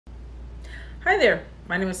Hi there,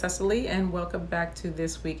 my name is Cecily and welcome back to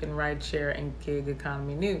This Week in Rideshare and Gig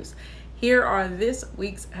Economy News. Here are this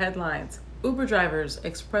week's headlines. Uber drivers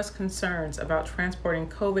express concerns about transporting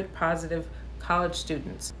COVID-positive college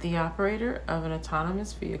students. The operator of an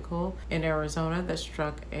autonomous vehicle in Arizona that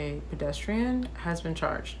struck a pedestrian has been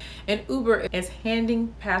charged. And Uber is handing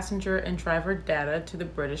passenger and driver data to the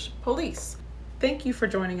British police. Thank you for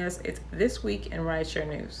joining us. It's This Week in Rideshare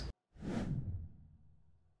News.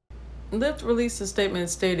 Lyft released a statement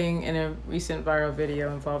stating in a recent viral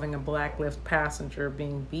video involving a black Lyft passenger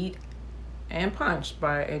being beat and punched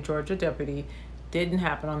by a Georgia deputy didn't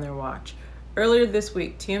happen on their watch. Earlier this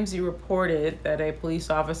week, TMZ reported that a police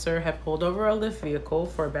officer had pulled over a Lyft vehicle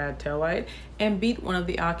for a bad taillight and beat one of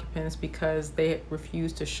the occupants because they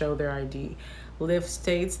refused to show their ID. Lyft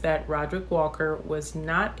states that Roderick Walker was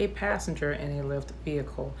not a passenger in a Lyft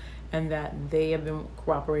vehicle and that they have been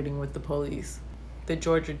cooperating with the police. The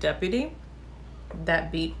Georgia deputy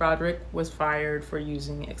that beat Roderick was fired for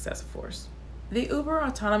using excessive force. The Uber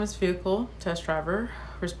autonomous vehicle test driver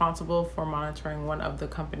responsible for monitoring one of the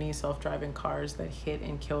company's self-driving cars that hit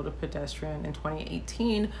and killed a pedestrian in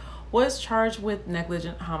 2018 was charged with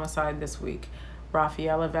negligent homicide this week.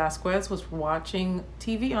 Rafaela Vasquez was watching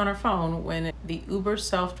TV on her phone when the Uber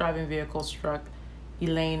self-driving vehicle struck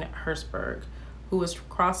Elaine Hertzberg, who was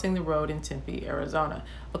crossing the road in Tempe, Arizona.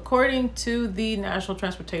 According to the National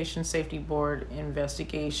Transportation Safety Board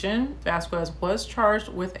investigation, Vasquez was charged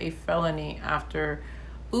with a felony after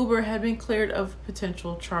Uber had been cleared of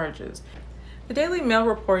potential charges. The Daily Mail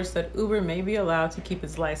reports that Uber may be allowed to keep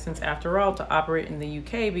its license after all to operate in the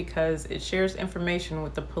UK because it shares information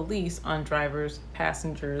with the police on drivers,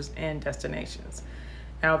 passengers, and destinations.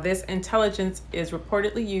 Now, this intelligence is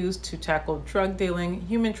reportedly used to tackle drug dealing,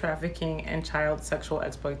 human trafficking, and child sexual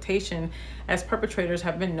exploitation, as perpetrators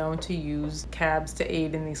have been known to use cabs to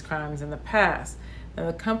aid in these crimes in the past. Now,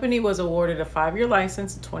 the company was awarded a 5-year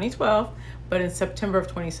license in 2012, but in September of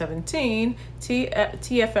 2017,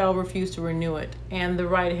 TfL refused to renew it, and the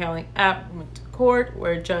ride-hailing app went to court,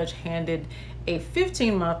 where a judge handed a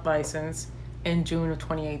 15-month license in June of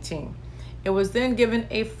 2018. It was then given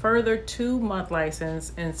a further 2-month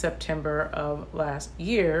license in September of last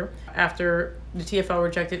year after the TfL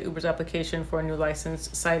rejected Uber's application for a new license,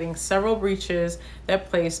 citing several breaches that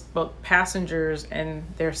placed both passengers and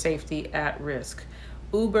their safety at risk.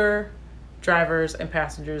 Uber drivers and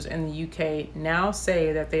passengers in the UK now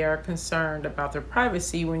say that they are concerned about their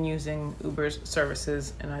privacy when using Uber's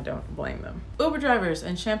services, and I don't blame them. Uber drivers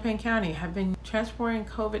in Champaign County have been transporting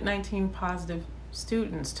COVID-19 positive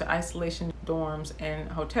students to isolation dorms and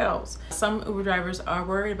hotels. Some Uber drivers are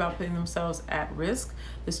worried about putting themselves at risk.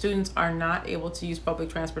 The students are not able to use public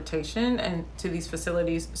transportation and to these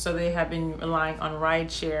facilities, so they have been relying on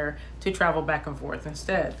rideshare to travel back and forth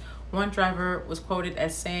instead. One driver was quoted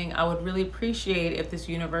as saying, "I would really appreciate if this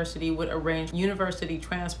university would arrange university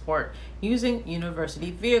transport using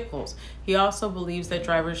university vehicles." He also believes that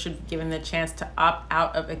drivers should be given the chance to opt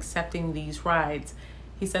out of accepting these rides.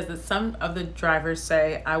 He says that some of the drivers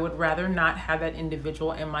say, "I would rather not have that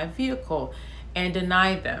individual in my vehicle," and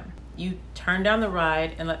deny them. You turn down the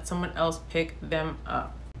ride and let someone else pick them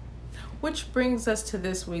up. Which brings us to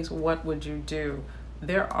this week's What Would You Do?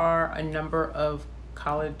 There are a number of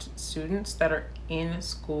college students that are in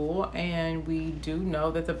school, and we do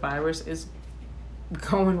know that the virus is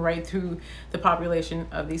going right through the population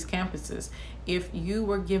of these campuses. If you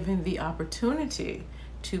were given the opportunity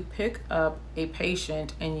to pick up a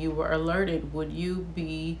patient and you were alerted, would you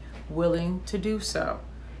be willing to do so?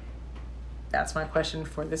 That's my question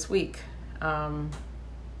for this week. I'm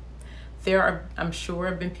sure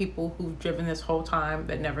have been people who've driven this whole time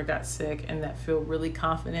that never got sick and that feel really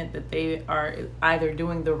confident that they are either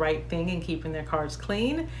doing the right thing and keeping their cars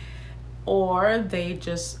clean, or they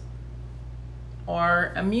just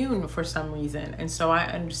are immune for some reason. And so I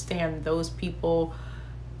understand those people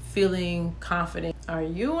feeling confident. Are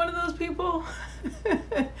you one of those people?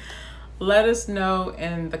 Let us know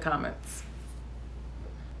in the comments.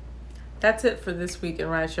 That's it for this week in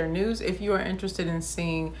Rideshare News. If you are interested in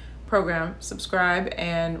seeing program, subscribe,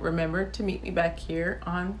 and remember to meet me back here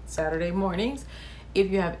on Saturday mornings.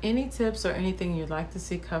 If you have any tips or anything you'd like to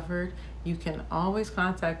see covered, you can always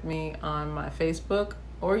contact me on my Facebook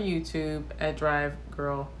or YouTube at Drive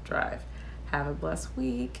Girl Drive. Have a blessed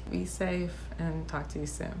week, be safe, and talk to you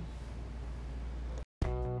soon.